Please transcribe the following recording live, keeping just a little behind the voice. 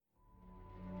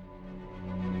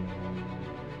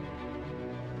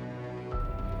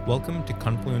Welcome to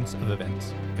Confluence of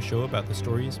Events, a show about the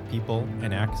stories, people,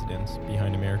 and accidents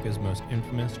behind America's most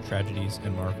infamous tragedies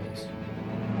and marvels.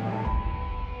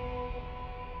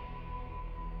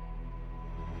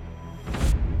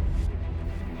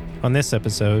 On this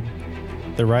episode,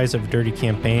 the rise of dirty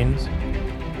campaigns,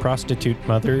 prostitute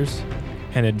mothers,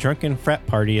 and a drunken frat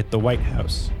party at the White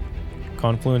House.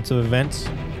 Confluence of Events,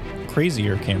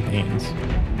 crazier campaigns.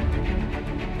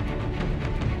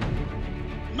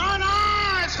 Mine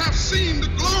eyes have seen the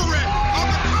glory of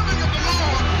the coming of the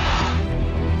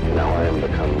Lord. Now I am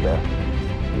become death,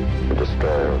 the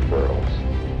destroyer of worlds.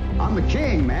 I'm the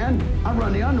king, man. I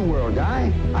run the underworld,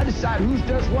 guy. I decide who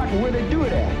does what and where they do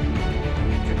it at.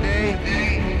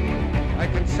 Today, I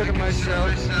consider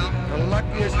myself the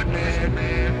luckiest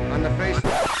man on the face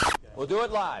of... We'll do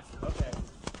it live. Okay.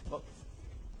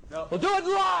 We'll do it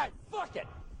live. Fuck it.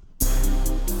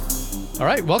 All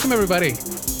right, welcome everybody.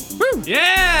 Woo!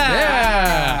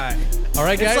 Yeah! All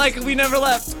right, guys. It's like we never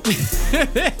left.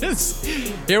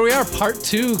 Here we are, part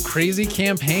 2, crazy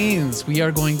campaigns. We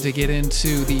are going to get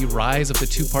into the rise of the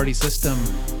two-party system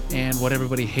and what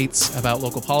everybody hates about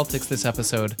local politics this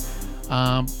episode.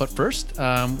 But first,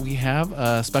 we have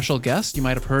a special guest. You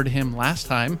might have heard him last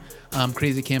time,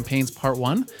 Crazy Campaigns Part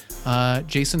 1.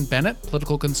 Jason Bennett,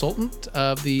 political consultant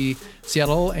of the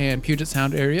Seattle and Puget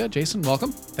Sound area. Jason,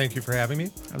 welcome. Thank you for having me.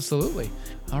 Absolutely.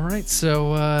 All right,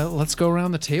 so let's go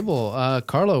around the table.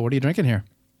 Carlo, what are you drinking here?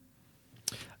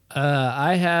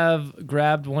 I have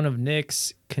grabbed one of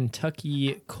Nick's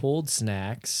Kentucky cold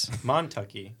snacks.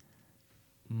 Montucky.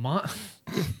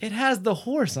 It has the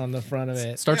horse on the front of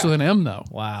it. Starts with an M, though.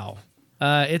 Wow.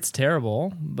 It's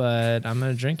terrible, but I'm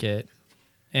going to drink it.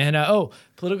 And,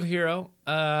 political hero,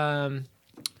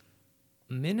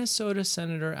 Minnesota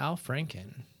Senator Al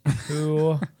Franken,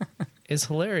 who is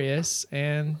hilarious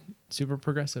and super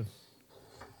progressive.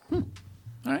 All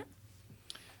right.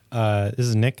 This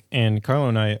is Nick, and Carlo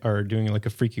and I are doing like a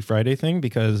Freaky Friday thing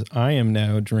because I am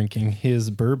now drinking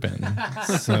his bourbon.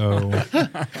 So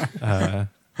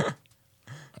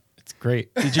it's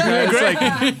great. Did you guys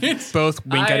like both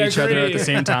wink at each other at the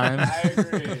same time? I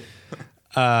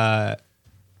agree.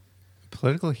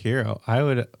 Political hero. I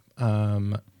would, I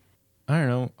don't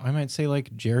know. I might say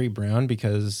like Jerry Brown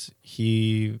because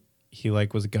he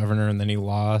like was governor and then he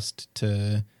lost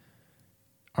to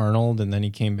Arnold and then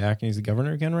he came back and he's the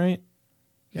governor again, right?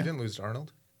 He didn't lose to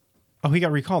Arnold. Oh, he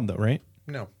got recalled though, right?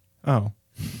 No. Oh,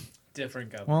 Different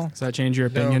governor. well, Does that change your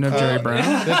opinion of No, Jerry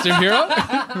Brown? That's your hero?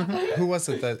 Who was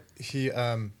it that he?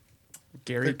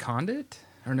 Gary Condit?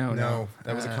 Or no?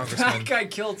 That was a That congressman. guy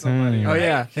killed somebody. Oh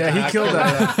yeah, he killed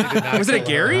that. Was it a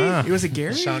Gary? Was it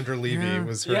Gary? Chandra Levy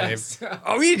was her Yes.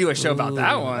 Oh, we need to do a show about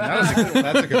that one. That was a name.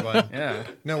 That's a good one. yeah.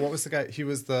 No, what was the guy? He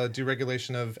was the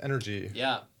deregulation of energy.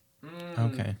 Yeah.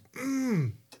 okay.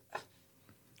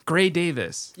 Gray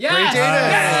Davis. Yes.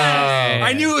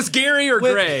 I knew it was Gary or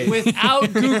Gray. Without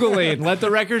Googling. Let the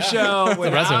record show.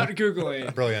 Without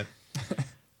Googling. Brilliant.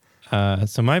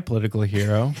 So my political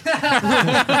hero.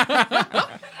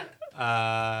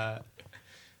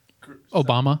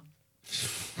 Obama.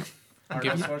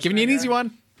 Giving you an easy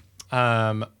one.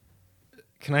 Can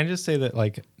I just say that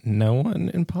like no one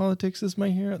in politics is my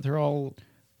hero? They're all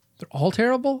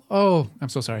Terrible? Oh, I'm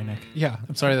so sorry, Nick. yeah.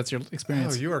 I'm sorry that's your Oh,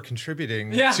 experience. you are contributing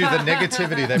to the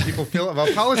negativity that people feel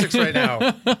about politics right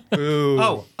now.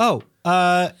 Ooh.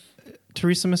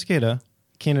 Teresa Mosqueda,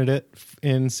 candidate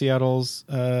in Seattle's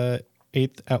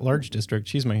 8th at-large district.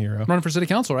 She's my hero. Running for city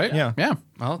council, right? Yeah. Yeah.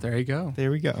 Well, there you go. There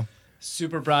we go.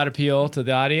 Super broad appeal to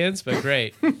the audience, but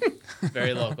great.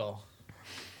 Very local.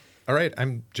 All right,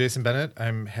 I'm Jason Bennett.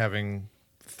 I'm having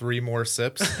 3 more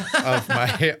sips of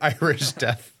my Irish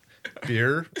Death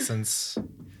beer since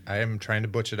I am trying to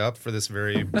butch it up for this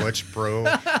very butch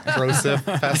bro-sip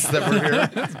fest that we're here.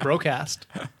 It's Brocast.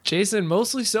 Jason,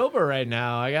 mostly sober right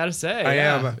now, I gotta say. I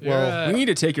am. Well, We need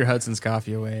to take your Hudson's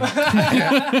coffee away.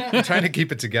 I'm trying to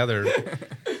keep it together.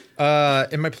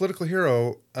 And my political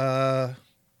hero,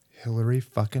 Hillary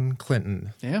fucking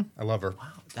Clinton. Yeah. I love her.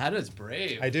 that is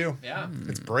brave. I do. Yeah.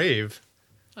 It's brave.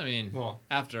 I mean,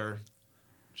 after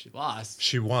she lost.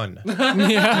 She won.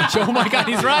 Yeah. Oh my God,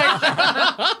 he's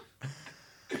right.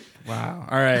 Wow.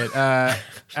 All right.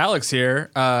 Alex here,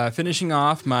 finishing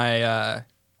off my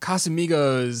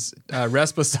Casamigos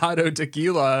Reposado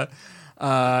tequila.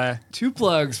 2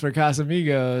 plugs for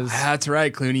Casamigos. That's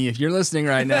right, Clooney. If you're listening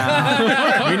right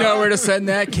now, you know where to send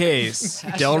that case.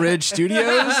 Del Ridge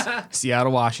Studios,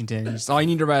 Seattle, Washington. Just all you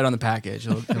need to write on the package.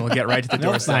 It'll get right to the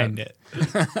doorstep. Signed it.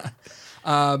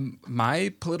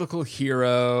 My political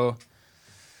hero.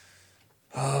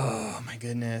 Oh my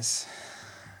goodness.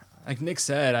 like Nick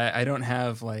said, I don't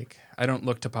have I don't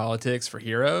look to politics for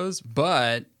heroes,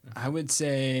 but I would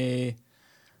say,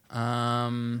 I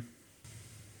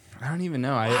don't even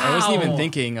know. I wasn't even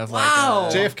thinking of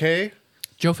JFK.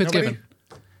 Joe Fitzgibbon.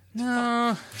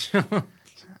 No,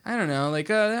 I don't know.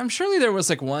 I'm surely there was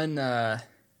one.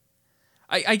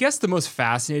 I guess the most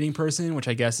fascinating person, which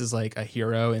I guess is a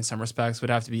hero in some respects, would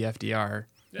have to be FDR.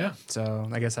 Yeah. So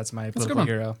I guess that's my political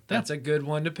hero. That's a good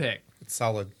one to pick. It's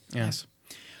solid. Yes.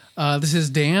 This is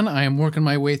Dan. I am working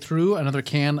my way through another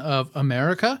can of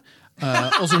America,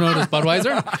 also known as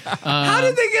Budweiser. How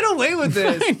did they get away with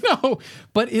this? I know,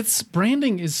 but its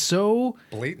branding is so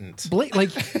Blatant.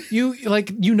 you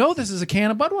this is a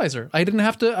can of Budweiser. I didn't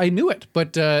have to. I knew it,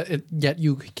 but yet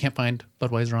you can't find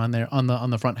Budweiser on there on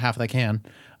the front half of the can.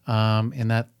 In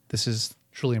that this is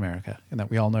truly America, and that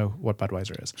we all know what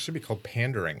Budweiser is. It should be called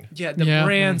pandering. Yeah, the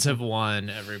brands have won,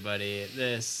 everybody.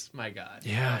 My God.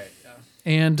 Yeah. Right,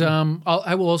 And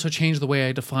I will also change the way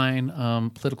I define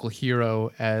political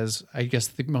hero as, I guess,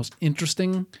 the most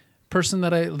interesting person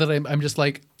that I'm just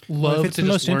love if it's to the just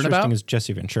most learn interesting about. is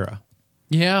Jesse Ventura.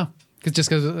 Yeah,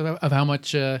 because of how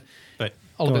much But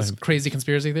all of his crazy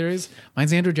conspiracy theories.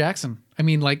 Mine's Andrew Jackson. I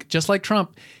mean, just like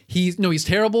Trump, he's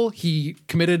terrible. He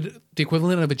committed the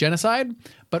equivalent of a genocide,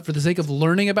 but for the sake of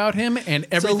learning about him and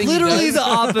everything, literally he does, the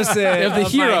opposite of the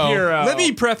of my hero. Let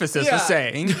me preface this with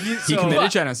saying he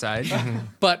committed genocide.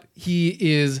 but he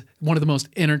is one of the most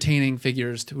entertaining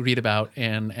figures to read about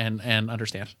and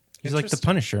understand. He's like the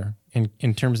Punisher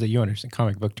in terms that you understand,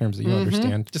 comic book terms that you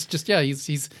understand.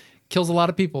 He's kills a lot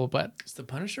of people, but Is the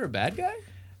Punisher a bad guy?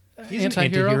 he's an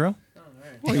Anti-hero.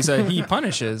 Well, he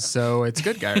punishes, so it's a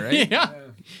good guy, right? Yeah.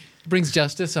 Brings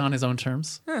justice on his own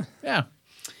terms. Yeah.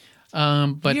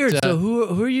 But Weird. So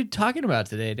who are you talking about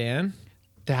today, Dan?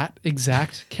 that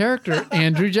exact character,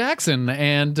 Andrew Jackson.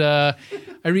 And I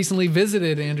recently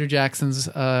visited Andrew Jackson's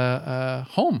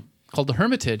home called the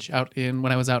Hermitage when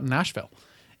I was out in Nashville.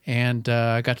 And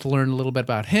I got to learn a little bit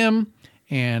about him.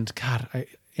 And God,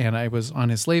 I was on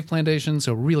his slave plantation,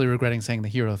 so really regretting saying the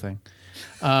hero thing.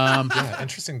 Yeah,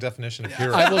 interesting definition of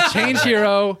hero. I will change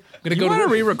hero. I'm gonna You want to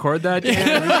re-record that,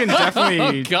 Dan? We can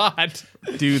definitely God.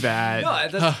 do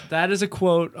that. No, that is a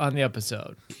quote on the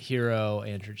episode. Hero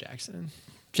Andrew Jackson.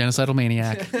 Genocidal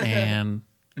maniac and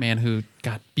man who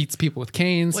beats people with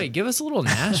canes. Wait, give us a little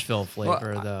Nashville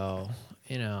flavor, though.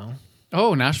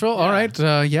 Oh, Nashville. All right.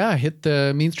 Hit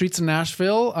the mean streets in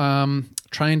Nashville.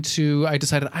 I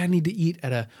decided I need to eat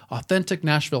at an authentic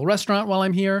Nashville restaurant while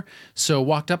I'm here. So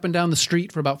walked up and down the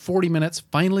street for about 40 minutes,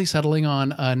 finally settling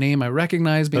on a name I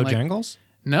recognize. Bojangles?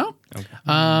 No. Okay.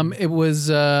 It was,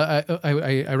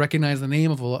 I recognized the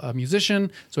name of a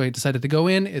musician, so I decided to go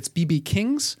in. It's B.B.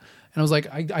 King's. And I was like,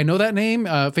 I know that name,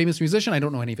 famous musician. I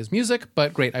don't know any of his music,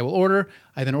 but great, I will order.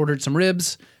 I then ordered some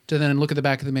ribs to then look at the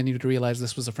back of the menu to realize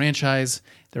this was a franchise.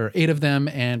 There are 8 of them,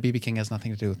 and B.B. King has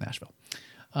nothing to do with Nashville.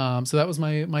 So that was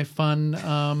my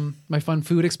fun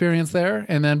food experience there.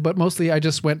 And then, but mostly I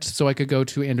just went so I could go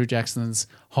to Andrew Jackson's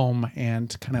home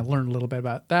and kind of learn a little bit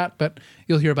about that. But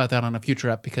you'll hear about that on a future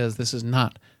ep because this is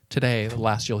not today the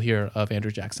last you'll hear of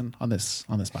Andrew Jackson on this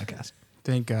podcast.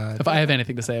 Thank God. If I have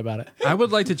anything to say about it. I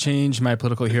would like to change my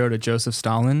political hero to Joseph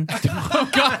Stalin.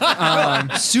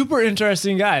 Super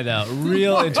interesting guy, though.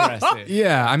 Real interesting.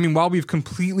 Yeah, I mean, while we've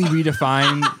completely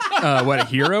redefined what a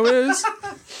hero is,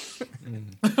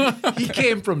 He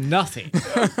came from nothing.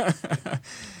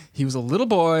 he was a little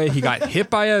boy. He got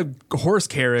hit by a horse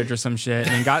carriage or some shit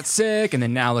and then got sick. And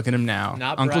then now look at him now.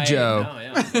 Not Uncle Brian, Joe. no,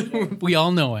 yeah. We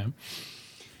all know him.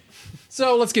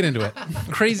 So let's get into it.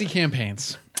 Crazy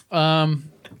campaigns.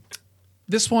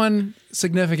 This one,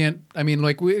 significant. I mean,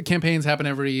 campaigns happen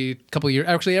every couple of years.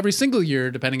 Actually, every single year,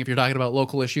 depending if you're talking about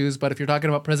local issues. But if you're talking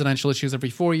about presidential issues, every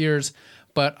 4 years.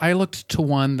 But I looked to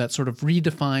one that sort of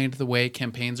redefined the way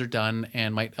campaigns are done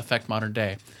and might affect modern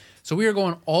day. So we are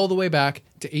going all the way back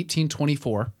to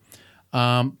 1824.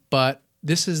 But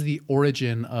this is the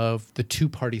origin of the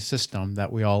two-party system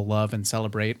that we all love and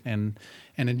celebrate and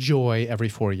enjoy every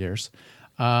 4 years.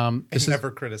 Never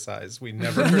criticize. We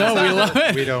never criticize. No, we love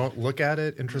it. We don't look at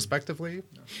it introspectively.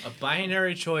 A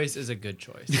binary choice is a good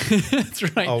choice.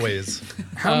 That's right. Always.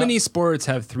 How many sports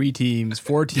have 3 teams,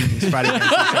 4 teams fighting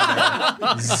against each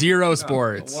other? 0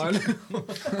 sports.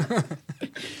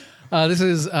 This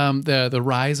is the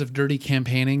rise of dirty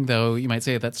campaigning, though you might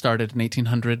say that started in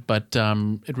 1800, but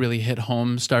it really hit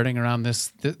home starting around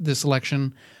this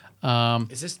election. Do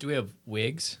we have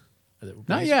wigs?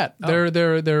 Not yet. There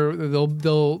will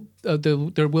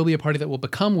be a party that will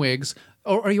become Whigs.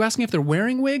 Or are you asking if they're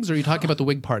wearing wigs, or are you talking about the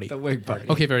wig party? The wig party.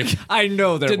 Okay, very good. I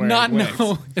know they're Did wearing not wigs.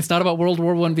 know. It's not about World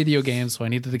War I video games, so I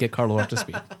needed to get Carlo up to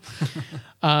speed.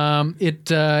 And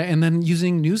then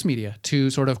using news media to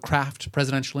sort of craft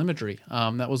presidential imagery.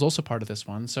 That was also part of this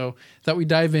one. So that we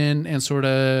dive in and sort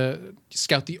of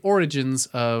scout the origins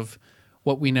of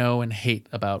what we know and hate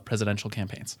about presidential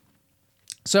campaigns.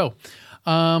 So,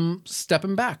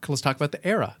 stepping back, let's talk about the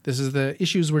era. This is the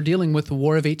issues we're dealing with. The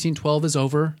War of 1812 is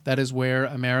over. That is where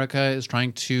America is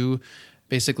trying to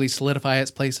basically solidify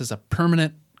its place as a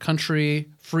permanent country,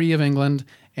 free of England,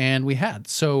 and we had.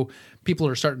 So people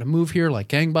are starting to move here like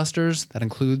gangbusters. That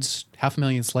includes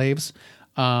 500,000 slaves.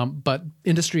 But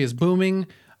industry is booming.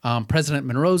 President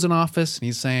Monroe's in office, and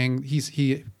he's saying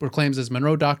he proclaims his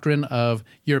Monroe Doctrine of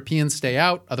Europeans stay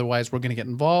out, otherwise we're going to get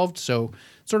involved. So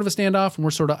sort of a standoff, and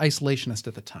we're sort of isolationist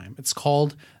at the time. It's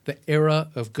called the Era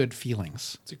of Good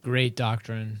Feelings. It's a great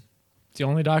doctrine. It's the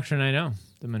only doctrine I know,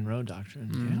 the Monroe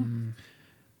Doctrine. Yeah.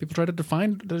 People try to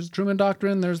define. There's Truman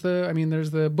Doctrine. There's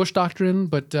the Bush Doctrine,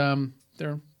 but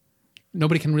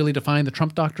nobody can really define the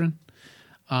Trump Doctrine.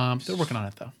 They're working on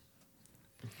it though.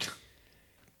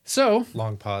 So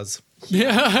Long pause.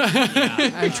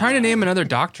 I'm trying to name another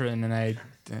doctrine, and I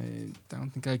don't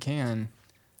think I can.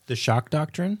 The Shock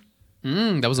Doctrine?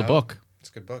 That was a book. It's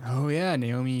a good book. Oh yeah,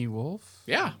 Naomi Wolf.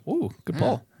 Yeah. Ooh, good pull.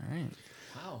 All right.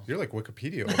 You're like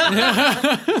Wikipedia.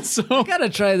 I gotta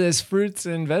try this fruits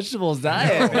and vegetables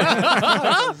diet.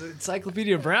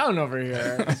 Encyclopedia Brown over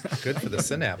here. Good for the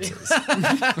synapses.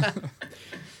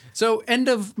 So end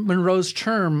of Monroe's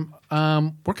term,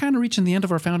 we're kind of reaching the end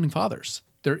of our founding fathers.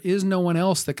 There is no one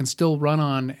else that can still run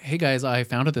on, hey guys, I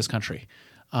founded this country.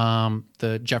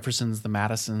 The Jeffersons, the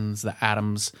Madisons, the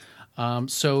Adams.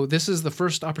 So this is the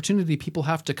first opportunity people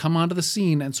have to come onto the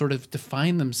scene and sort of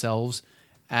define themselves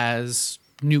as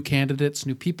new candidates,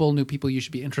 new people you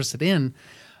should be interested in.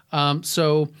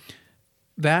 So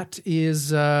that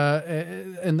is,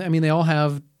 and I mean, they all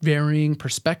have varying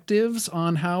perspectives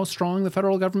on how strong the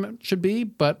federal government should be,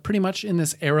 but pretty much in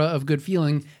this era of good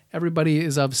feeling, everybody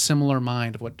is of similar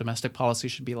mind of what domestic policy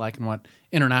should be like and what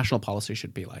international policy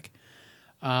should be like.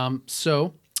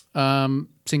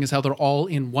 Seeing as how they're all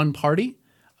in one party,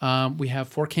 we have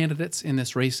 4 candidates in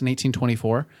this race in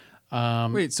 1824.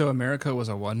 Wait, so America was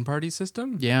a one-party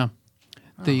system? Yeah.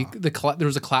 There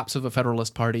was a collapse of a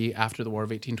Federalist Party after the War of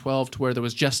 1812 to where there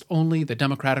was just only the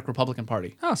Democratic Republican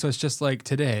Party. Oh, so it's just like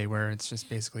today where it's just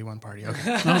basically one party.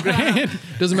 Okay. Oh, great.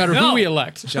 Doesn't matter who we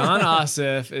elect. John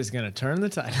Ossoff is going to turn the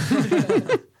tide.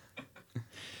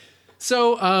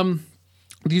 So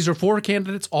these are 4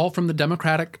 candidates, all from the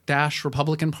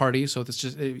Democratic-Republican Party. So it's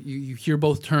just you hear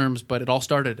both terms, but it all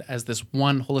started as this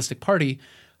one holistic party.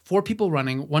 4 people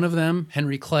running. One of them,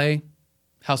 Henry Clay,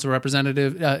 House of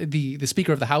Representatives, the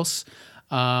Speaker of the House,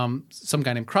 some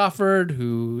guy named Crawford,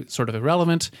 who sort of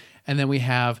irrelevant, and then we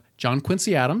have John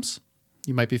Quincy Adams,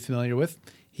 you might be familiar with.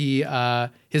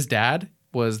 His dad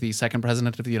was the 2nd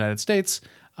president of the United States.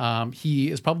 He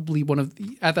is probably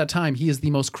at that time, he is the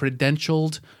most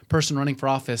credentialed person running for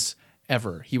office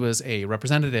ever. He was a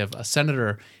representative, a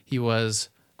senator. He was,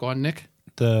 go on, Nick.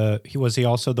 Was he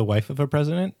also the wife of a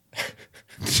president?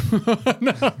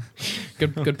 No.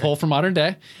 Good poll for modern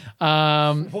day.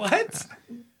 What?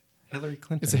 Hillary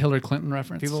Clinton. It's a Hillary Clinton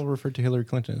reference. People refer to Hillary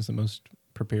Clinton as the most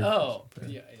prepared. Oh,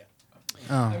 person. yeah.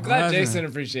 Oh, I'm glad Jason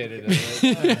appreciated it.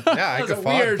 Yeah, I could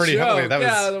follow it pretty heavily. That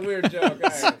Yeah, was the weird joke. All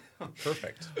right.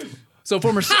 perfect. So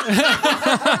former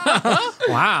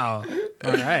wow.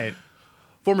 All right.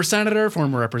 former senator,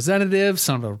 former representative,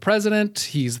 son of a president.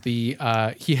 He was the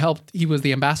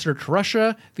ambassador to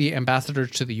Russia, the ambassador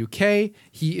to the UK.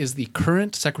 He is the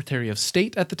current Secretary of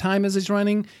State at the time as he's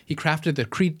running. He crafted the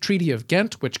Treaty of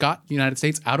Ghent, which got the United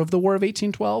States out of the War of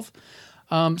 1812.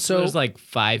 So there's like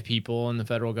 5 people in the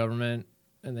federal government,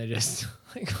 and they just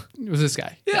like it was this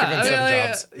guy.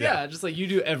 Jobs. Yeah, just like you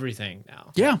do everything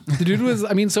now. Yeah, the dude was.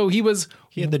 I mean, so he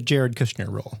He had the Jared Kushner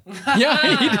role.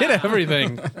 Yeah, he did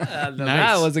everything.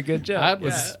 That was a good joke. That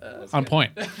was on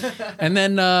point. And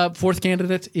then 4th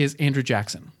candidate is Andrew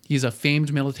Jackson. He's a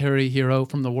famed military hero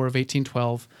from the War of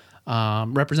 1812,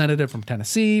 representative from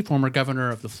Tennessee, former governor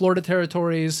of the Florida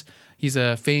Territories. He's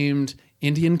a famed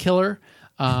Indian killer.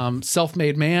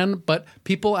 Self-made man, but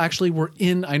people actually were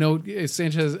in. I know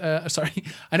Sanchez.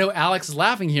 I know Alex is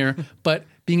laughing here, but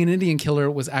being an Indian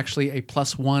killer was actually a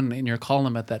 +1 in your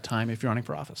column at that time if you're running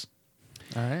for office.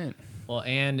 All right. Well,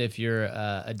 and if you're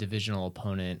a divisional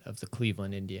opponent of the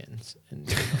Cleveland Indians.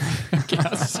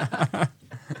 Yes.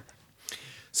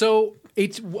 So,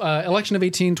 election of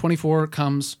 1824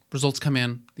 comes. Results come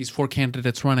in. These 4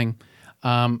 candidates running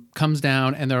comes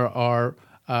down, and there are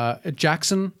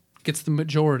Jackson gets the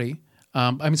majority.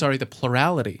 The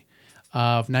plurality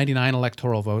of 99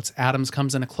 electoral votes. Adams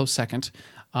comes in a close second,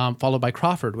 followed by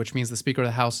Crawford, which means the Speaker of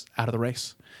the House out of the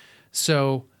race.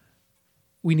 So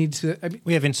we need to...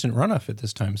 we have instant runoff at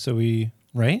this time, so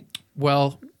right?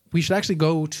 Well, we should actually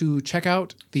go to check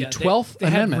out the 12th they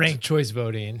had Amendment. ranked choice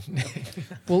voting.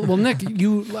 well, Nick,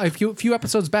 a few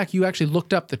episodes back, you actually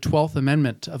looked up the 12th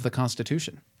Amendment of the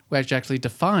Constitution, which actually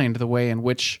defined the way in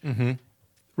which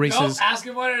races, ask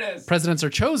him what it is. presidents are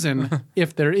chosen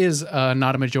if there is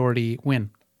not a majority win.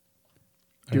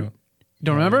 You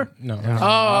don't remember? No. Oh, you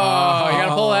got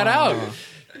to pull that out.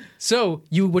 So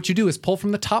what you do is pull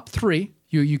from the top three.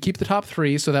 You keep the top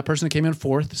three, so that person that came in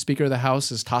fourth, the Speaker of the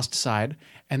House, is tossed aside,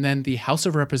 and then the House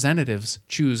of Representatives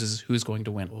chooses who's going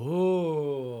to win.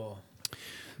 Ooh.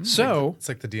 So it's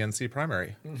like the DNC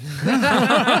primary.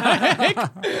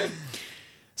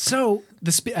 So,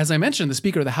 as I mentioned, the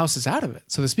Speaker of the House is out of it.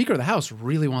 So the Speaker of the House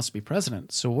really wants to be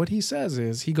president. So what he says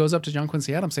is he goes up to John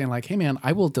Quincy Adams saying like, hey man,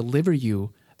 I will deliver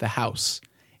you the House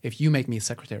if you make me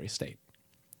Secretary of State.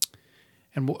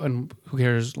 And who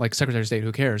cares? Like Secretary of State,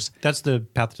 who cares? That's the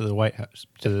path to the White House,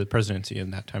 to the presidency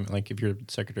in that time. Like if you're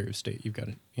Secretary of State, you've got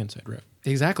an inside route.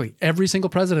 Exactly. Every single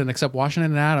president except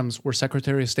Washington and Adams were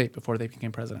Secretary of State before they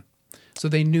became president. So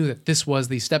they knew that this was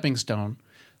the stepping stone.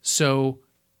 So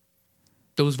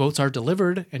those votes are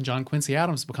delivered and John Quincy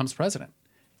Adams becomes president.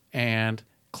 And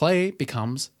Clay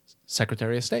becomes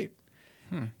Secretary of State.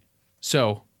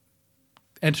 So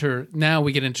now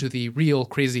we get into the real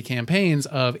crazy campaigns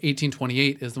of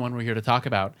 1828 is the one we're here to talk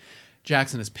about.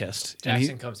 Jackson is pissed.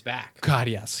 Jackson comes back. God,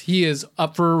 yes. He is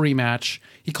up for a rematch.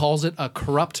 He calls it a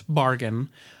corrupt bargain.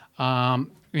 And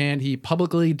he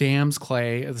publicly damns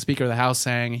Clay, the Speaker of the House,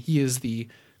 saying he is the,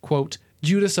 quote,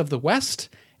 Judas of the West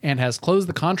and has closed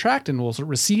the contract and will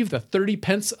receive the 30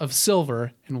 pence of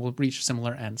silver and will reach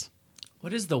similar ends.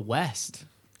 What is the West?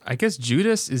 I guess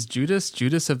Judas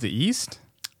of the East?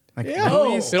 Like Yeah,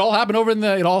 it all happened over on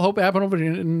that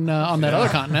other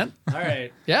continent. All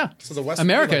right. Yeah. So the West,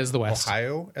 America would be like is the West.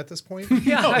 Ohio at this point. Is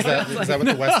that what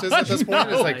the West is at this point?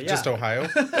 It's like just Ohio.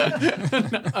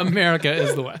 America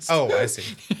is the West. Oh, I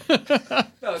see.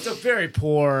 No, it's a very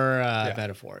poor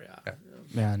metaphor. Yeah.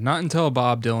 Yeah, not until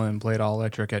Bob Dylan played All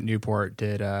Electric at Newport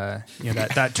did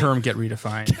that term get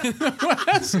redefined.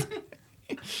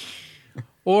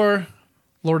 Or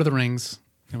Lord of the Rings,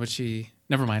 in which he...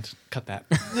 Never mind. Cut that.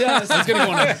 Yes. I was going to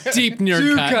go on a deep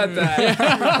nerd cut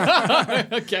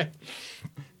that. Okay.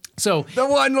 So the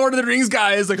one Lord of the Rings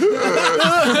guy is like...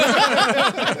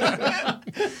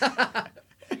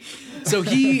 So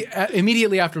he,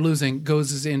 immediately after losing,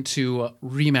 goes into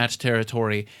rematch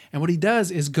territory. And what he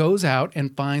does is goes out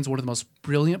and finds one of the most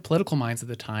brilliant political minds at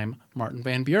the time, Martin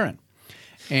Van Buren.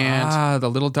 And the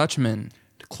little Dutchman.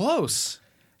 Close.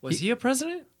 Was he a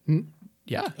president?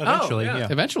 Yeah. Eventually, yeah.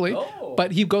 Eventually. Oh.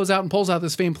 But he goes out and pulls out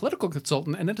this famed political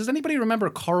consultant. And does anybody remember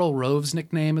Karl Rove's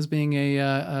nickname as being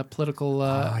a political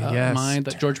yes. mind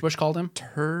that George Bush called him?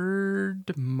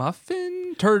 Turd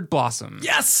Muffin? Turd Blossom.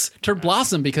 Yes! Turd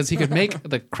Blossom, because he could make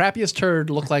the crappiest turd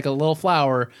look like a little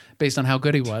flower based on how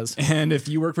good he was. And if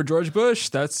you work for George Bush,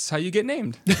 that's how you get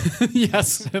named.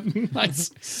 Yes.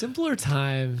 Nice. Simpler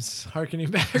times, harkening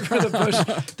back for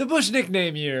the Bush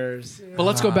nickname years. But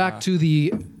let's go back to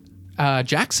the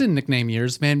Jackson nickname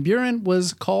years. Van Buren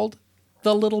was called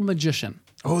the Little Magician.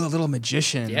 Oh, the Little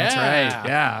Magician. That's right.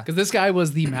 Yeah. Because this guy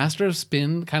was the master of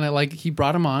spin, kind of like he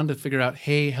brought him on to figure out,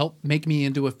 hey, help make me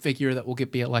into a figure that will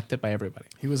be elected by everybody.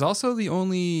 He was also the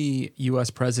only U.S.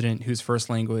 president whose first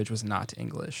language was not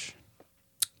English.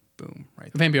 Boom.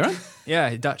 Right there. Van Buren?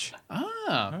 Yeah, Dutch.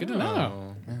 Ah, good to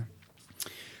know. Yeah.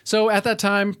 So at that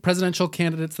time, presidential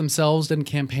candidates themselves didn't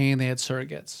campaign, they had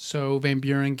surrogates. So Van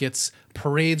Buren gets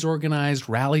parades organized,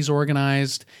 rallies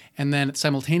organized, and then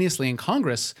simultaneously in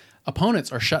Congress,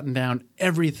 opponents are shutting down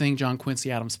everything John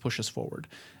Quincy Adams pushes forward.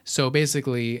 So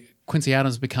basically, Quincy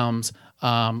Adams becomes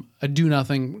a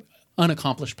do-nothing,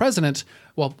 unaccomplished president,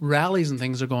 while rallies and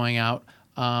things are going out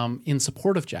in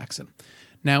support of Jackson.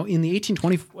 Now, in the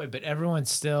 1820... Wait, but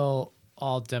everyone's still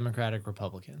all Democratic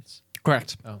Republicans.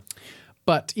 Correct. Oh.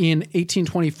 But in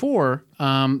 1824,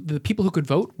 the people who could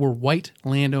vote were white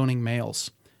landowning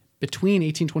males. Between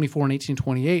 1824 and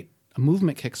 1828, a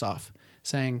movement kicks off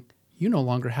saying, you no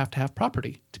longer have to have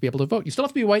property to be able to vote. You still have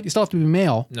to be white, you still have to be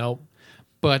male. Nope.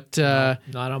 But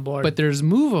not on board. But there's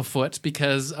move afoot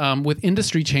because with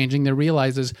industry changing, there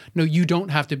realizes, no, you don't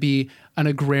have to be an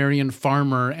agrarian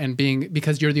farmer and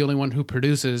because you're the only one who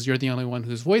produces, you're the only one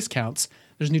whose voice counts.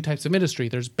 There's new types of industry.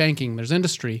 There's banking. There's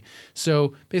industry.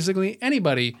 So basically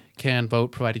anybody can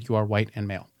vote provided you are white and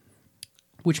male,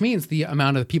 which means the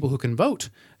amount of people who can vote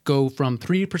go from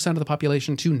 3% of the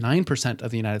population to 9%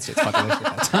 of the United States population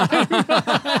at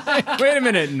that time. Wait a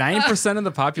minute, 9% of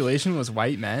the population was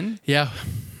white men? Yeah.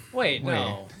 Wait,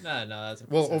 no, that's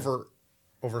Well, over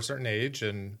a certain age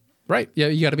and Right. Yeah,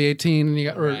 you got to be 18. And you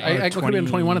got, or I could have been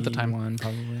 21 at the time. 21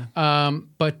 probably.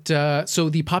 But so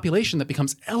the population that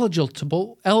becomes eligible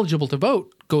to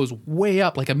vote goes way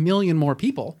up, like 1 million more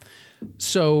people.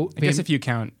 So I guess if you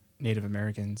count Native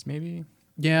Americans, maybe.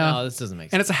 yeah, No, this doesn't make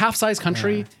sense. and it's a half-size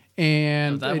country,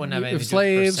 and No, that wouldn't have anything to do with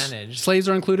slaves, percentage. slaves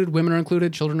are included, women are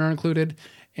included, children are included,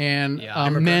 and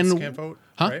immigrants men can't vote,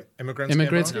 Huh? right? Immigrants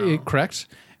can't vote? correct.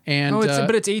 And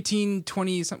but it's 18,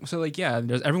 20 something. So like, yeah,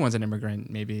 everyone's an immigrant.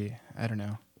 Maybe I don't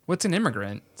know. What's an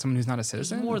immigrant? Someone who's not a There's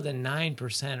citizen. more than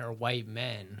 9% are white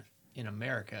men in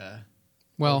America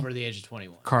well, over the age of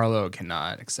 21. Carlo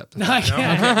cannot accept that. I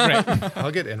can't.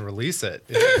 Hug it and release it.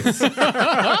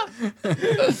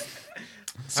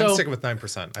 So- I'm sticking with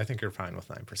 9%. I think you're fine with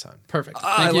 9%. perfect.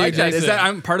 I Thank you, like that. Is Jason. that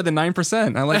I'm part of the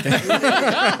 9%? I like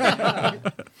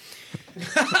that.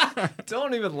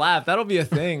 Don't even laugh. That'll be a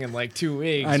thing in like 2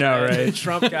 weeks. I know, right?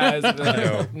 Trump guys with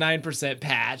know. a 9%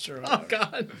 patch. Or Oh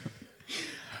God.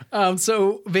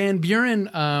 So Van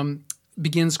Buren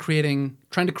begins trying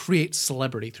to create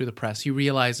celebrity through the press. He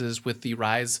realizes with the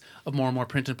rise of more and more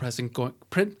printing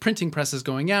presses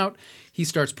going out, he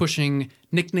starts pushing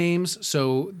nicknames.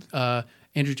 So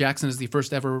Andrew Jackson is the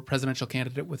first ever presidential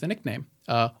candidate with a nickname,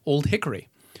 Old Hickory.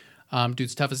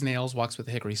 Dude's tough as nails, walks with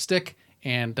a hickory stick,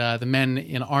 and the men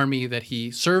in army that he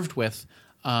served with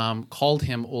called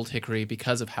him Old Hickory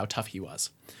because of how tough he was.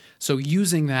 So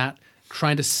using that,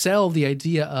 trying to sell the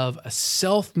idea of a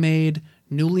self-made,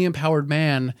 newly empowered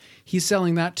man, he's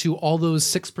selling that to all those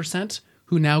 6%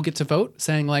 who now get to vote,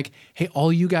 saying like, hey,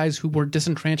 all you guys who were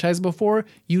disenfranchised before,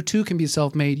 you too can be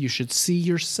self-made. You should see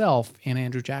yourself in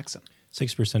Andrew Jackson.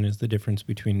 6% is the difference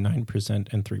between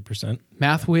 9% and 3%.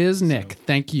 Math whiz, Nick.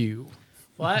 Thank you.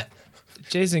 what?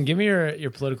 Jason, give me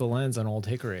your political lens on Old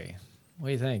Hickory. What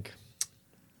do you think?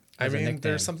 I As a mean, nickname.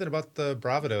 there's something about the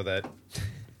bravado that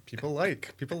people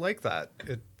like. People like that.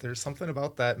 There's something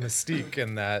about that mystique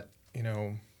and that,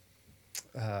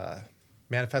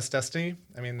 manifest destiny.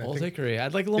 I mean, I Old think Hickory.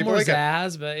 I'd like a little people more like it.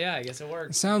 zazz, but yeah, I guess it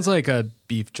works. Sounds like a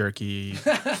beef jerky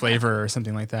flavor or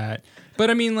something like that. But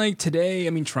I mean, like today,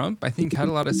 Trump, I think, had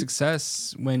a lot of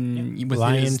success with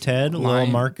Lion his Ted, Lil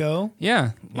Lion- Marco.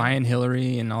 Yeah, Lion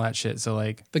Hillary and all that shit. So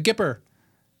like, The Gipper.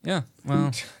 yeah,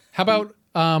 well, How about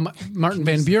Martin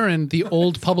Van Buren, the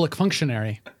old public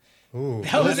functionary? Ooh,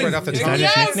 that's right off the top.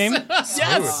 nickname?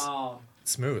 Yes.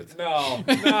 Smooth. No.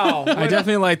 I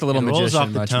definitely like the little It rolls magician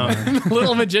off the much tongue. more.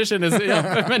 Little magician is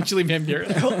eventually Van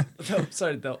Buren.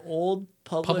 Sorry, the old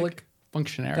Public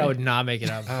functionary. That would not make it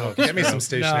up. Oh, get me some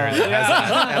stationery No. that has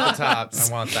that at the top. I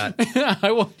want that.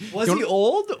 I will. Was he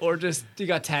old or just he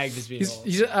got tagged as being old?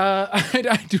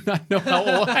 I do not know how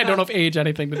old. I don't know if age had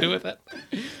anything to do with it.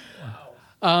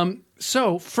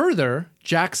 So further,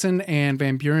 Jackson and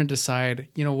Van Buren decide,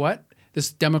 you know what? This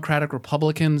Democratic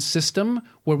Republican system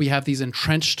where we have these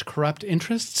entrenched corrupt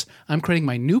interests, I'm creating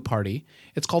my new party.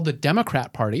 It's called the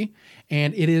Democrat Party,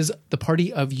 and it is the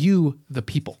party of you, the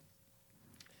people.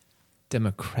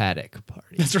 Democratic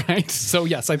Party. That's right. So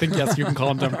yes, I think yes, you can call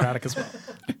him Democratic as well.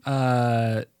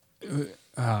 I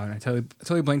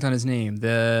totally blanked on his name.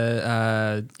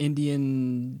 The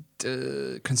Indian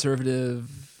conservative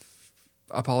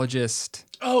apologist.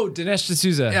 Oh, Dinesh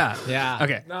D'Souza. Yeah. Yeah.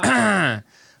 Okay.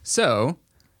 So,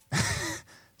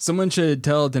 someone should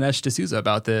tell Dinesh D'Souza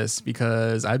about this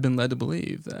because I've been led to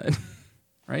believe that.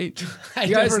 Right? I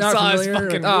You guys never not saw his familiar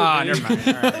fucking with- Ah, movie. never mind.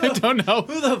 All right. I don't know.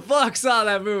 Who the fuck saw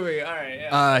that movie? All right.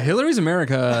 Yeah. Hillary's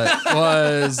America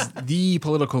was the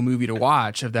political movie to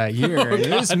watch of that year. And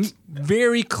it was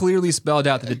very clearly spelled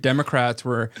out that the Democrats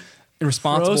were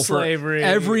responsible for Pro-slavery,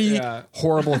 every yeah.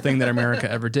 horrible thing that America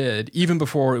ever did, even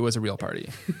before it was a real party.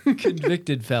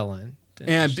 Convicted felon.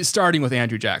 And starting with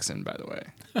Andrew Jackson, by the way.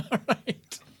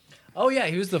 Oh yeah,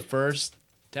 he was the first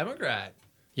Democrat.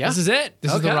 Yeah. This is it.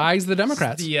 This is the Okay. rise of the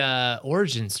Democrats. This is the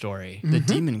origin story. The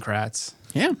Democrats.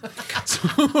 Yeah.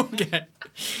 Okay.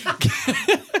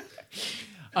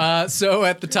 So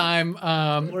at the time,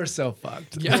 We're so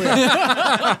fucked.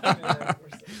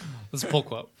 let's pull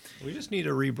quote. We just need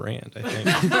a rebrand, I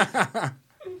think.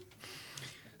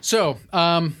 So,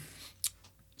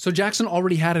 so Jackson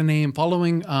already had a name.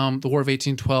 Following the War of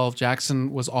 1812,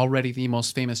 Jackson was already the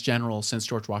most famous general since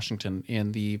George Washington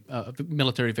in the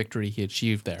military victory he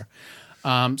achieved there.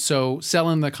 So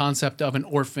selling the concept of an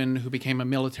orphan who became a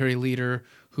military leader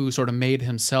who sort of made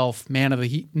himself man of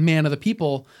the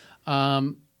people.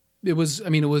 It was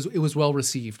well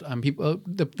received. People,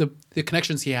 the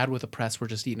connections he had with the press were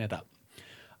just eating it up.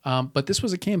 But this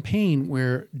was a campaign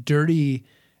where dirty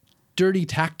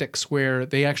tactics, where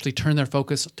they actually turned their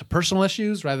focus to personal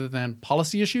issues rather than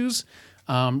policy issues,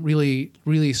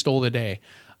 really stole the day.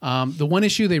 The one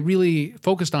issue they really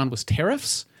focused on was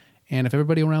tariffs. And if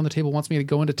everybody around the table wants me to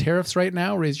go into tariffs right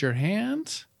now, raise your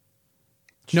hand.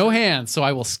 No hands. So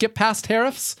I will skip past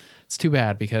tariffs. It's too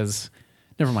bad because,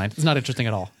 never mind. It's not interesting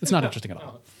at all. It's not interesting at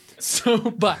all. So,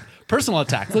 but personal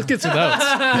attacks. Let's get to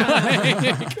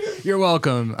those. You're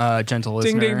welcome, gentle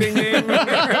Ding, listener. ding, ding,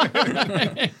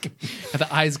 ding. Had the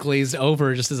eyes glazed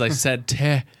over just as I said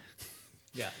te.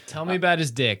 Yeah. Tell me about his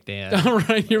dick, Dan. All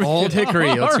right, here we go. Old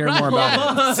Hickory. Let's hear more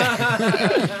about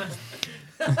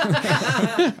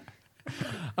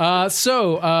it.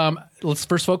 So let's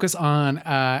first focus on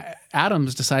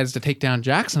Adams decides to take down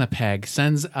Jackson a peg,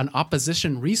 sends an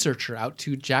opposition researcher out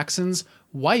to Jackson's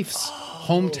wife's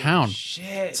hometown.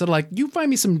 Shit. So like, you find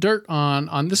me some dirt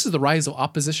on this is the rise of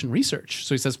opposition research.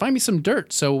 So he says, find me some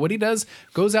dirt. So what he does,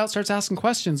 goes out, starts asking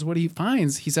questions. What he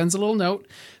finds, he sends a little note,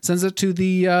 sends it to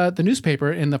the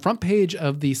newspaper. In the front page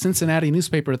of the Cincinnati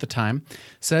newspaper at the time,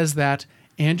 says that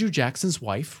Andrew Jackson's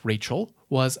wife, Rachel,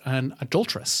 was an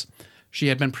adulteress. She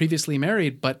had been previously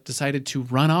married, but decided to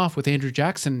run off with Andrew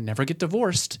Jackson, never get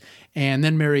divorced, and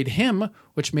then married him,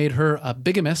 which made her a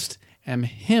bigamist and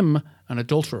him an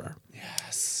adulterer.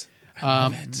 Yes. I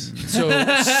love it.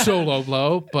 So low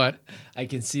blow, but I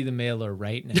can see the mailer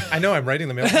right now. I know I'm writing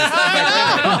the mail.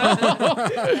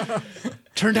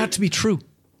 turned out to be true.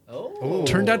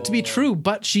 Turned out to be true,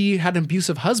 but she had an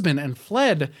abusive husband and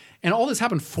fled. And all this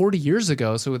happened 40 years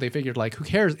ago, so they figured, like, who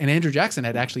cares? And Andrew Jackson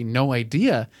had actually no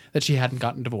idea that she hadn't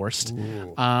gotten divorced.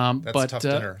 That's a tough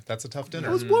dinner. That's a tough dinner.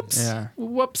 It was whoops. Yeah.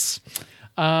 Whoops.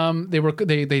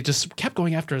 They just kept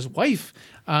going after his wife.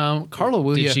 Carlo,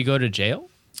 will you? Did she go to jail?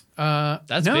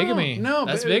 That's bigamy. No,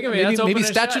 that's but bigamy. Maybe, That's open maybe and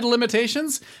statute shut. of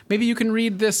limitations. Maybe you can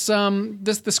read this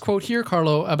this quote here,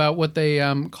 Carlo, about what they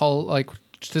call, like,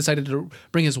 decided to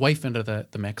bring his wife into the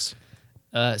mix.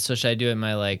 So should I do it in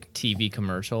my like TV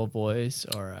commercial voice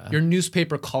or Your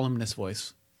newspaper columnist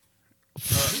voice.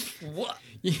 what?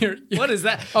 What is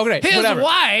that? Okay, His whatever.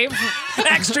 wife,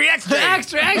 extra.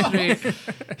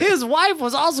 His wife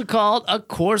was also called a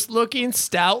coarse-looking,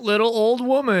 stout little old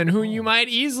woman who you might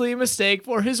easily mistake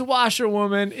for his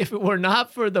washerwoman if it were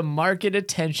not for the market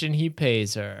attention he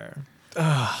pays her.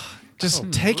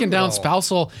 Just taking down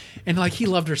spousal, and like he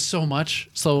loved her so much.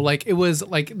 So like it was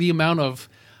like the amount of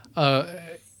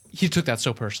he took that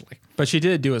so personally. But she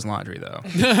did do his laundry, though.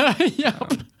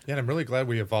 Yep. Yeah, and I'm really glad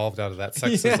we evolved out of that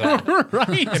sexism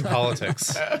Right. in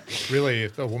politics. Really,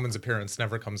 a woman's appearance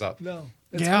never comes up. No.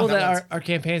 It's Yeah. cool that our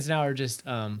campaigns now are just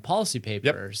policy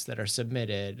papers that are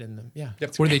submitted. And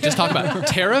Where they just talk about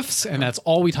tariffs, and that's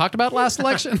all we talked about last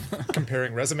election.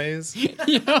 Comparing resumes.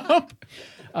 Yep.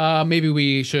 Maybe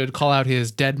we should call out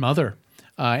his dead mother,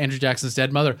 Andrew Jackson's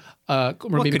dead mother. Or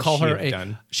maybe could call she her have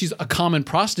done? she's a common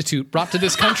prostitute brought to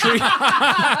this country,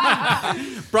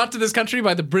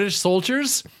 by the British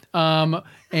soldiers,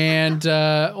 and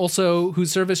also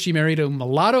whose service she married a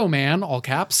mulatto man, all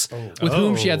caps, with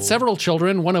whom she had several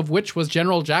children, one of which was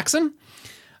General Jackson.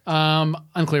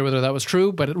 Unclear whether that was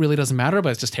true, but it really doesn't matter.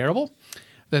 But it's just terrible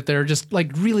that they're just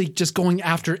like really just going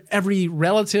after every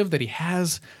relative that he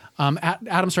has.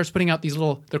 Adam starts putting out these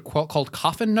little, they're called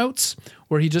coffin notes,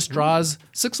 where he just draws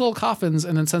 6 little coffins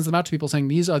and then sends them out to people saying,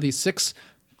 these are the 6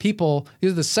 people,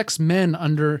 these are the 6 men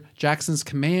under Jackson's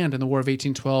command in the War of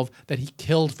 1812 that he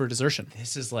killed for desertion.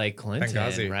 this is like Clinton,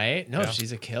 Benghazi. right? No, Yeah.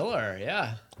 she's a killer.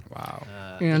 Yeah. Wow.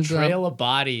 And Trail of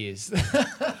bodies.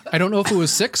 I don't know if it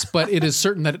was 6, but it is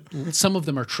certain that some of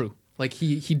them are true. Like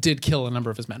he did kill a number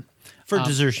of his men. For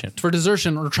desertion. For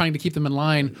desertion or trying to keep them in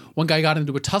line. One guy got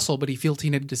into a tussle, but he felt he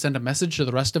needed to send a message to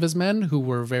the rest of his men who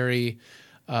were very,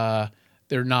 they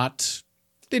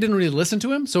didn't really listen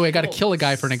to him. So he got to kill a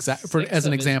guy as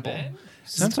an example.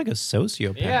 Sounds like a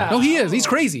sociopath. Yeah. No, he is. He's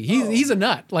crazy. He's a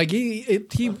nut. Like he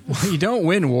You don't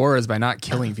win wars by not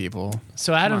killing people.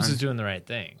 So Adams is doing the right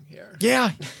thing here.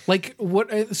 yeah. Like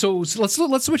what? So let's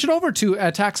switch it over to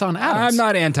attacks on Adams. I'm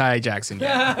not anti-Jackson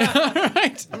yet.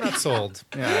 right. I'm not sold.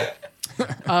 Yeah.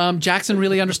 Jackson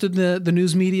really understood the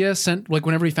news media. Sent like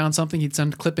whenever he found something, he'd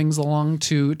send clippings along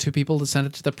to people to send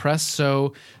it to the press.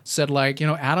 So said like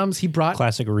Adams he brought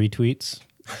Classic retweets.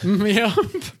 yeah.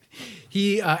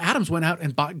 Adams went out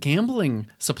and bought gambling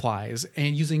supplies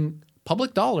and using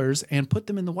public dollars and put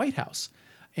them in the White House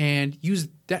and used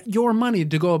your money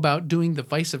to go about doing the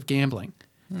vice of gambling.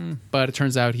 But it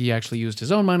turns out he actually used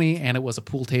his own money and it was a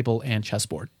pool table and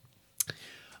chessboard.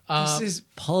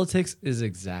 Politics is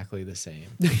exactly the same.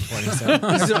 27.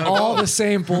 This is all the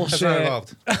same That's not bullshit.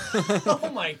 involved.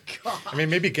 Oh my god. I mean,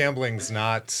 maybe gambling's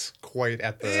not quite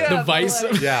at the The vice.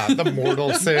 the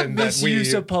mortal sin that we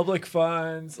Misuse of public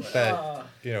funds. that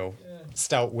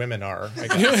stout women are. I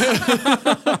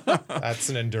guess. That's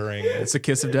an enduring. It's a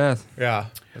kiss of death. Yeah,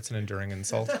 that's an enduring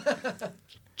insult.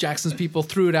 Jackson's people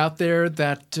threw it out there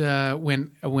that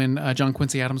when John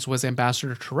Quincy Adams was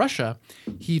ambassador to Russia,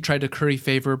 he tried to curry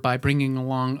favor by bringing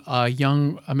along a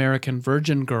young American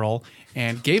virgin girl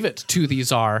and gave it to the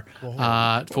Tsar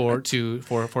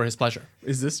for his pleasure.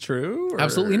 Is this true? or-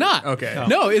 Absolutely not. Okay.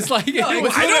 No, it's like it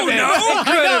was, I don't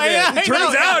know. It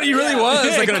turns out he really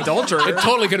was like an adulterer. It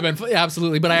totally could have been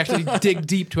absolutely, but I actually dig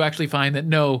deep to actually find that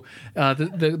no,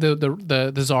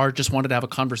 the Tsar just wanted to have a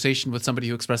conversation with somebody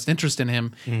who expressed interest in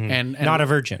him, and Not a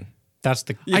virgin. That's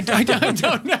the. I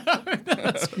don't know.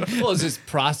 Well, it's his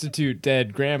prostitute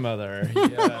dead grandmother.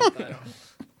 Yeah.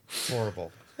 It's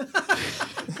horrible.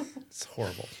 It's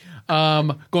horrible.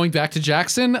 Going back to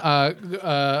Jackson,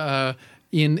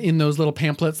 in those little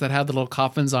pamphlets that had the little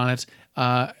coffins on it,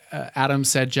 Adams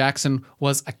said Jackson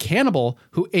was a cannibal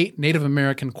who ate Native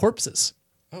American corpses.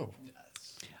 Oh,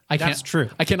 That's true.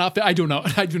 I cannot. I do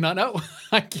not know.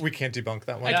 we can't debunk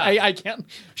that one. I can't.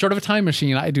 Short of a time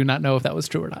machine, I do not know if that was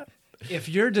true or not. If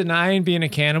you're denying being a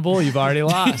cannibal, you've already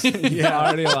lost. You've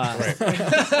already lost.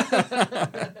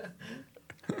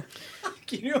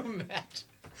 Can you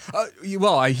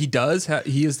imagine? He does.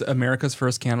 He is America's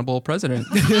first cannibal president.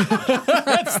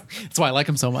 That's why I like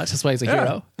him so much. That's why he's a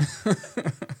hero.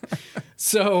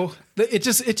 So it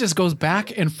just goes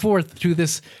back and forth through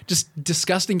this just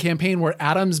disgusting campaign where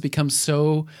Adams becomes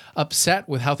so upset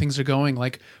with how things are going.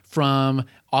 Like from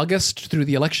August through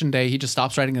the election day, he just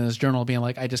stops writing in his journal, being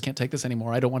like, "I just can't take this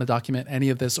anymore. I don't want to document any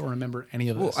of this or remember any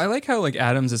of this." Well, I like how like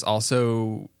Adams is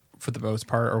also, for the most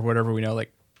part, or whatever we know,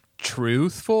 like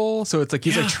truthful. So it's like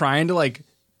he's like trying to like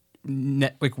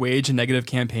wage a negative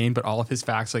campaign, but all of his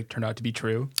facts like turned out to be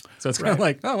true. So it's kind of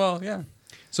like, oh well, yeah.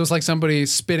 So it's like somebody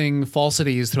spitting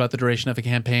falsities throughout the duration of a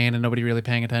campaign and nobody really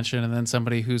paying attention, and then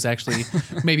somebody who's actually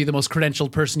maybe the most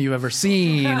credentialed person you've ever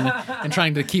seen and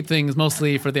trying to keep things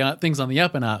mostly for the things on the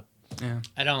up and up. Yeah.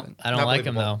 I don't Not like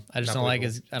him believable. though. I just Not don't like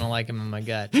believable. I don't like him in my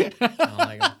gut. I don't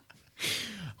like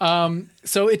him.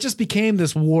 So it just became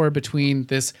this war between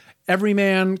this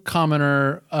everyman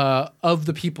commoner of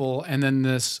the people and then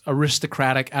this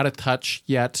aristocratic, out of touch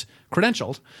yet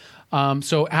credentialed.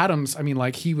 So Adams, I mean,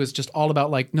 like he was just all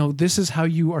about like, no, this is how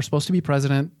you are supposed to be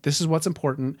president. This is what's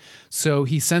important. So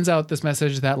he sends out this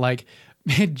message that like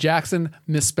Jackson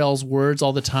misspells words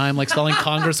all the time, like spelling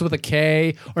Congress with a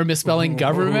K or misspelling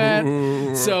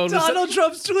government. So Donald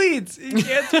Trump's tweets. He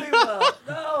can't tweet well.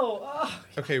 No. Oh.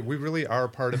 Okay, we really are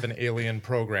part of an alien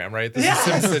program, right? This is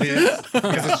SimCity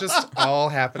because it's just all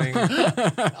happening.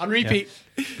 on repeat.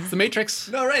 It's the Matrix.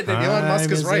 No, right. They Elon Musk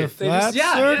is right. Flat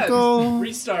just circle.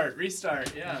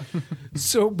 restart. Yeah.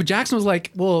 So, but Jackson was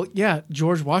like, well, yeah,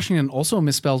 George Washington also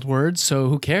misspelled words, so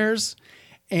who cares?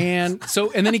 And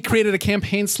so, and then he created a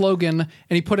campaign slogan and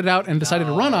he put it out and decided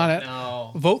to run on it.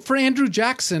 No. Vote for Andrew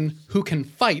Jackson, who can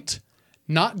fight,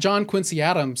 not John Quincy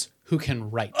Adams, who can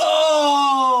write.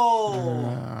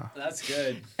 Oh, that's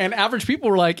good. And average people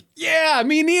were like, yeah,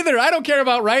 me neither. I don't care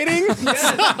about writing.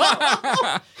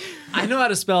 I know how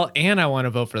to spell, and I want to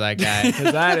vote for that guy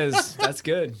because that's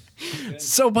good.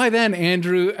 So by then,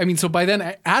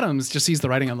 Adams just sees the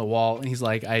writing on the wall and he's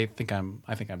like, I think I'm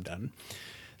done.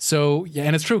 So yeah,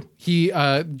 and it's true.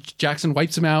 Jackson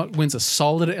wipes him out, wins a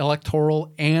solid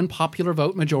electoral and popular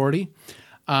vote majority,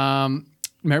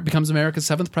 becomes America's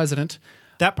 7th president.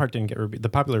 That part didn't get repeated. The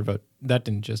popular vote, that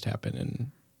didn't just happen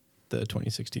in the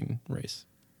 2016 race.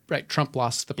 Right, Trump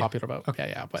lost the popular vote. Okay,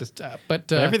 yeah, but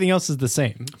But everything else is the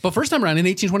same. But first time around in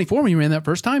 1824, when he ran that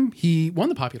first time, he won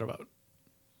the popular vote.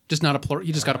 Just not a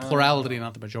he just got a plurality,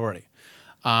 not the majority.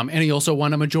 And he also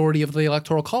won a majority of the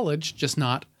electoral college,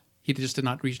 he just did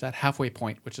not reach that halfway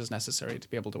point, which is necessary to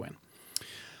be able to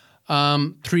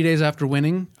win. 3 days after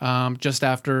winning, just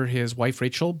after his wife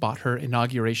Rachel bought her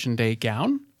inauguration day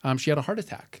gown, she had a heart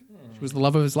attack. She was the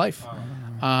love of his life.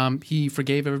 He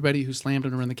forgave everybody who slammed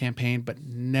him in the campaign, but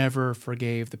never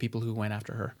forgave the people who went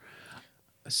after her.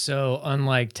 So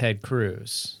unlike Ted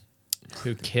Cruz,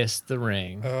 who kissed the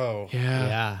ring. Oh,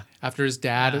 Yeah. After his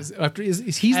dad is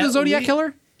he's the Zodiac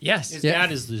killer? Yes. His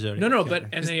dad is the Zodiac. No, but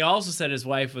and then he also said his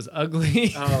wife was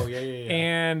ugly. Oh, yeah.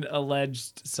 And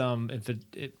alleged something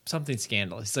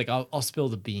scandalous. He's like, I'll spill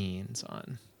the beans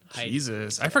on.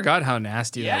 Jesus, I forgot how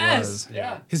nasty that was.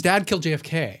 Yeah. His dad killed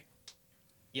JFK.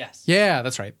 Yes. Yeah,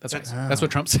 that's right. That's right. That's what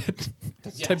Trump said.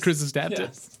 Ted Cruz's dad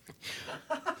did.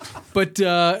 But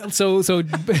so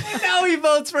Now he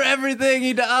votes for everything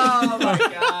he does. Oh my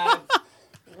god.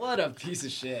 What a piece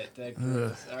of shit. All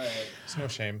right. There's no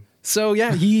shame. So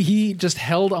yeah, he just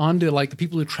held on to like the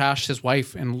people who trashed his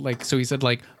wife, and like so he said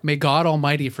like, may God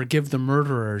Almighty forgive the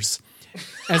murderers,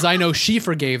 as I know she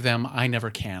forgave them. I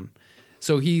never can.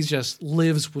 So he just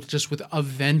lives with a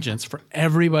vengeance for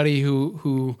everybody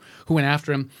who went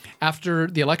after him. After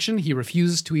the election, he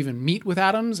refused to even meet with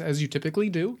Adams, as you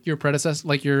typically do. Your predecessor,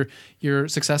 like your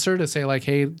successor, to say like,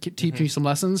 hey, teach me some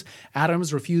lessons.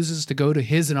 Adams refuses to go to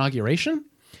his inauguration,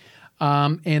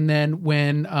 and then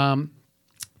when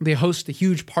they host a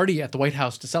huge party at the White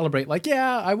House to celebrate, like,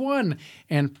 yeah, I won,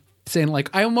 and saying like,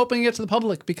 I'm opening it to the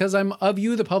public because I'm of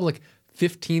you, the public.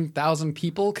 15,000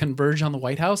 people converge on the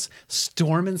White House,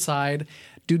 storm inside.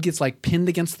 Dude gets like pinned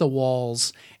against the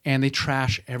walls, and they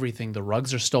trash everything. The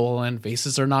rugs are stolen,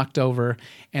 vases are knocked over,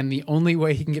 and the only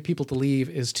way he can get people to leave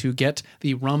is to get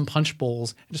the rum punch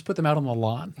bowls and just put them out on the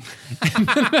lawn. And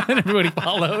then everybody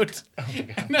followed. Oh my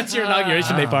God. And that's your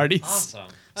inauguration day parties. Awesome.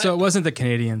 So it wasn't the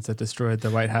Canadians that destroyed the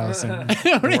White House in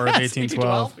the War of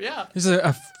 1812. Yeah. It was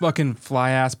a fucking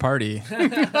fly-ass party.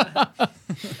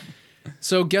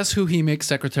 So guess who he makes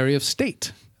Secretary of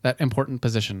State? That important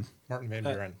position. Martin Van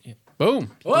Buren. Boom.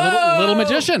 The little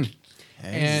magician.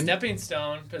 And Stepping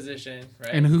stone position,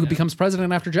 right? and who becomes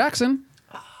president after Jackson?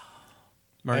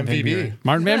 Martin Van Buren.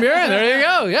 Martin Van Buren. There you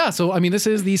go. Yeah. So, I mean, this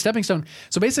is the stepping stone.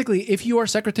 So basically, if you are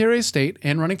Secretary of State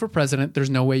and running for president, there's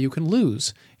no way you can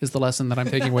lose, is the lesson that I'm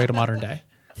taking away to modern day.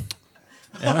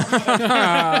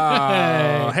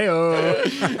 Hey-oh.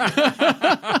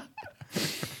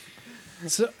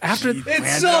 So after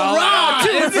It's so raw.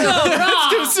 It's so raw.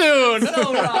 too soon.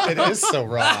 So raw. It is so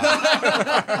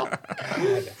raw.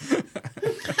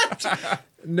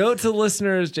 Note to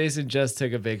listeners: Jason just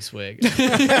took a big swig. Can't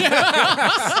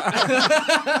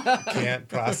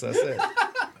process it.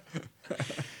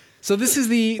 So this is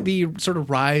the sort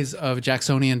of rise of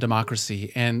Jacksonian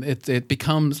democracy, and it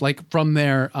becomes like from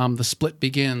there the split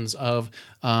begins of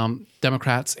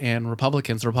Democrats and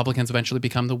Republicans. The Republicans eventually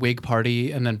become the Whig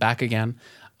Party, and then back again.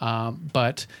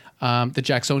 But the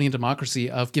Jacksonian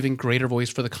democracy of giving greater voice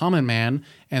for the common man,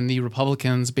 and the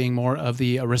Republicans being more of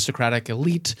the aristocratic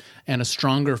elite and a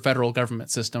stronger federal government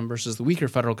system versus the weaker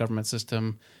federal government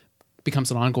system,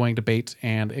 becomes an ongoing debate,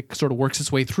 and it sort of works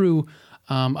its way through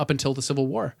up until the Civil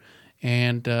War.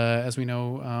 And as we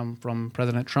know from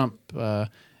President Trump,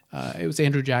 it was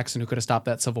Andrew Jackson who could have stopped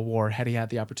that Civil War had he had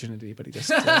the opportunity, but he just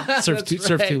served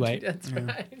too late. That's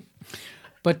right.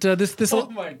 But this Oh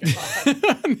my god.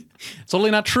 it's totally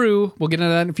not true. We'll get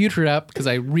into that in a future app because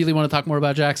I really want to talk more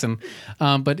about Jackson.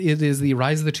 But it is the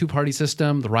rise of the two-party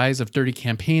system, the rise of dirty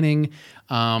campaigning,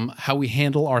 how we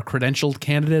handle our credentialed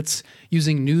candidates,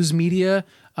 using news media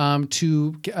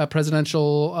to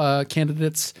presidential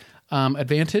candidates'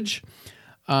 advantage,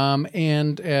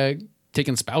 and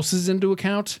taking spouses into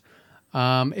account.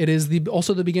 It is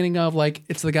also the beginning of like,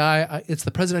 it's the guy, it's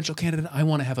the presidential candidate I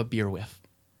want to have a beer with.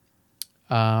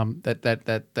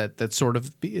 That sort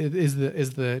of is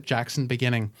the Jackson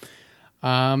beginning.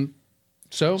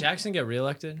 So Jackson get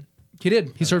reelected? He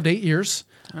did. He served 8 years.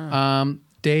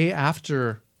 Day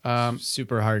after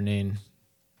Super hardening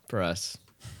for us.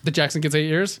 the Jackson gets 8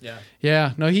 years.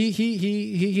 Yeah. No,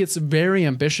 he gets very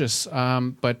ambitious.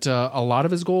 But a lot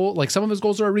of his goal, like some of his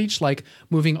goals are reached, like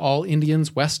moving all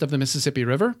Indians west of the Mississippi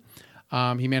River.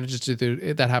 He manages to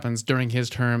do that. Happens during his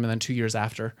term, and then 2 years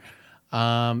after.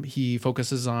 He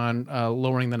focuses on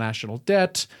lowering the national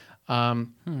debt. You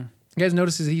guys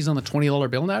notice he's on the $20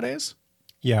 bill nowadays?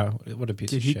 Yeah, what a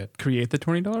piece of shit. Did he create the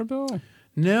 $20 bill?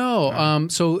 No.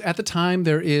 So at the time,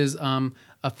 there is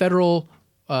a federal,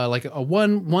 like a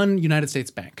one United States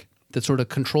bank that sort of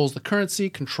controls the currency,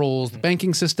 controls the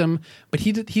banking system. But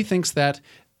he thinks that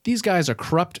these guys are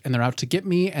corrupt and they're out to get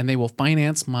me, and they will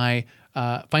finance me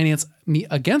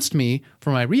against me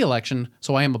for my reelection.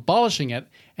 So I am abolishing it,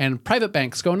 and private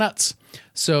banks go nuts.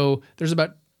 So there's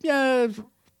about 10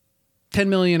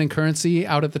 million in currency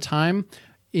out at the time.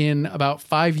 In about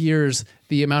 5 years,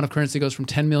 the amount of currency goes from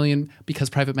 10 million, because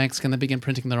private banks can then begin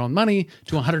printing their own money,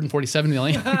 to 147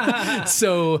 million.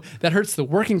 So that hurts the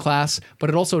working class, but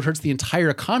it also hurts the entire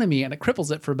economy, and it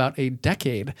cripples it for about a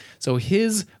decade. So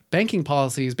his banking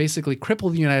policies basically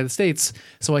cripple the United States.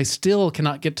 So I still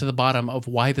cannot get to the bottom of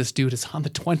why this dude is on the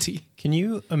 20. Can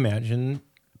you imagine?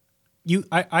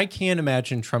 I can't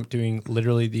imagine Trump doing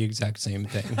literally the exact same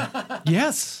thing.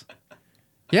 Yes.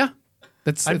 Yeah.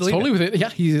 That's believe totally it. with it. Yeah,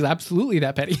 he's absolutely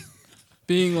that petty.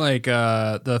 Being like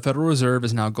the Federal Reserve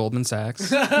is now Goldman Sachs.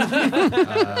 When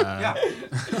are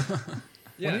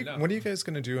you guys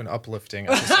going to do an uplifting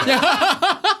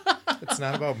episode? It's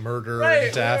not about murder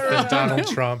and death and Donald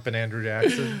Trump and Andrew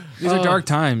Jackson. These are dark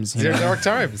times. These are dark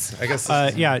times. I guess.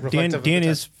 Yeah, Dan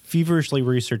is feverishly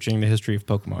researching the history of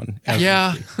Pokemon.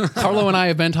 Yeah, Carlo and I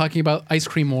have been talking about ice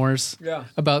cream wars. Yeah.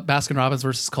 About Baskin Robbins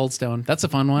versus Cold Stone. That's a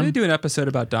fun We one. do an episode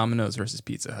about Domino's versus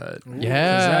Pizza Hut.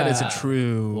 Yeah, 'Cause that is a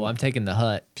true. Well, I'm taking the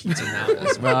Hut. Pizza now.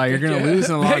 Well, you're gonna lose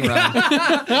in the long run.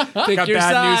 Pick Got your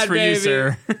bad side, news for baby. you,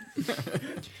 sir.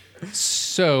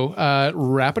 So,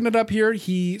 wrapping it up here,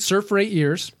 he served for 8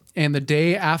 years, and the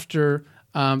day after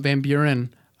Van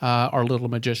Buren, our little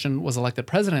magician, was elected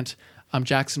president,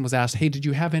 Jackson was asked, "Hey, did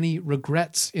you have any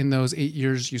regrets in those 8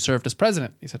 years you served as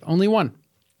president?" He said, "Only one,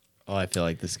 Oh, I feel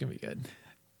like this is gonna be good.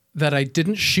 that I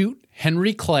didn't shoot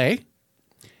Henry Clay,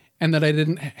 and that I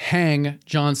didn't hang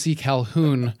John C.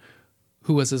 Calhoun,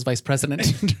 who was his vice president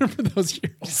for those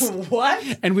years." What?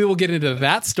 And we will get into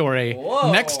that story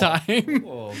next time.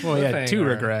 Well, he had 2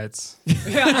 regrets.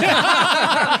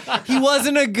 He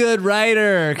wasn't a good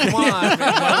writer. Come on,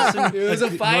 man. He was a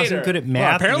He fighter. wasn't good at Well,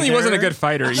 math. apparently, he wasn't a good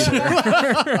fighter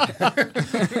either.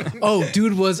 Oh,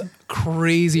 dude was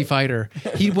crazy fighter.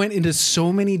 He went into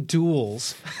so many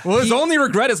duels. Well, his only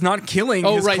regret is not killing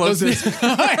his closest.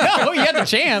 I know, he had the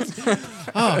chance.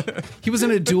 Oh, he was in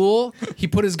a duel. He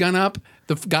put his gun up.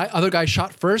 The other guy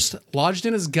shot first, lodged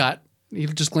in his gut. He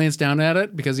just glanced down at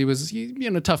it because he was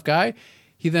a tough guy.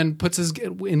 He then puts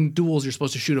in duels, you're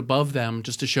supposed to shoot above them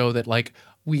just to show that like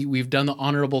we've done the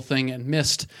honorable thing and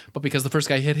missed. But because the first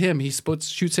guy hit him, he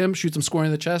shoots him square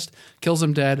in the chest, kills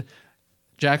him dead.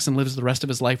 Jackson lives the rest of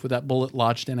his life with that bullet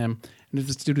lodged in him. And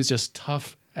this dude is just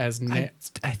tough as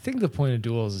nails. I think the point of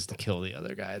duels is to kill the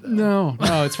other guy, though. No,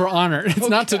 it's for honor. It's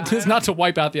not to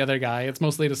wipe out the other guy. It's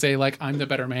mostly to say like I'm the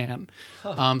better man.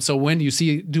 So when you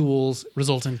see duels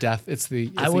result in death,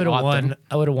 I would have won.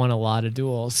 I would have won a lot of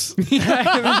duels.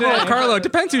 Well, Carlo, it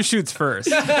depends who shoots first.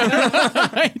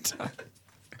 Right.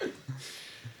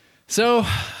 So,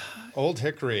 Old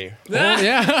Hickory.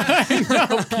 yeah, I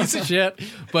know, piece of shit.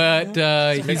 But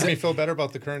It makes me feel better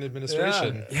about the current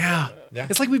administration. yeah, Yeah.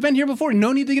 it's like we've been here before.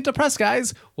 No need to get depressed,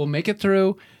 guys. We'll make it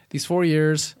through these 4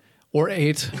 years or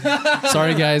 8.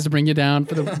 Sorry, guys, to bring you down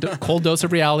for the cold dose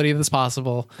of reality that's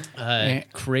possible.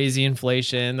 Crazy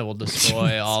inflation that will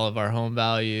destroy all of our home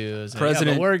values. And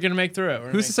President- but we're gonna make through it.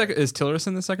 Who's the second? Is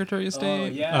Tillerson the Secretary of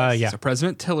State? Yeah. So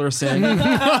President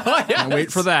Tillerson. Can't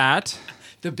wait for that.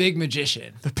 The big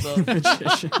magician.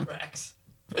 Rex.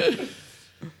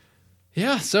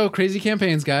 Yeah, so crazy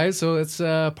campaigns, guys. So it's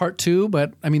part 2,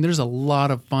 but I mean, there's a lot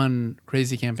of fun,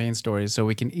 crazy campaign stories. So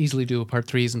we can easily do part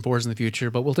 3s and 4s in the future.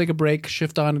 But we'll take a break,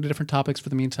 shift on to different topics for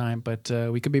the meantime. But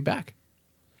we could be back.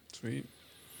 Sweet.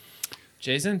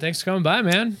 Jason, thanks for coming by,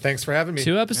 man. Thanks for having me.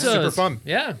 2 episodes. Super fun.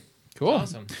 Yeah. Cool.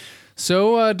 Awesome.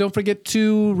 So don't forget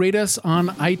to rate us on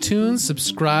iTunes,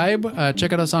 subscribe,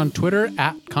 check out us on Twitter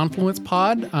at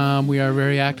ConfluencePod. We are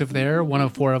very active there. 1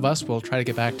 of 4 of us will try to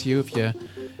get back to you if you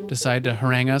decide to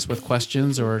harangue us with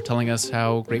questions or telling us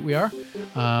how great we are.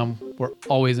 We're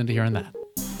always into hearing that.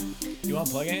 You want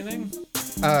to plug anything?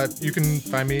 You can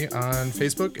find me on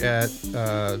Facebook at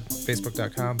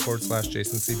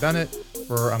facebook.com/Jason C. Bennett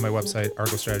or on my website,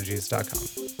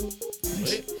 argostrategies.com.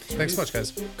 Thanks so much,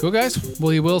 guys. Cool, guys.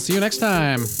 We will see you next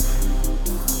time.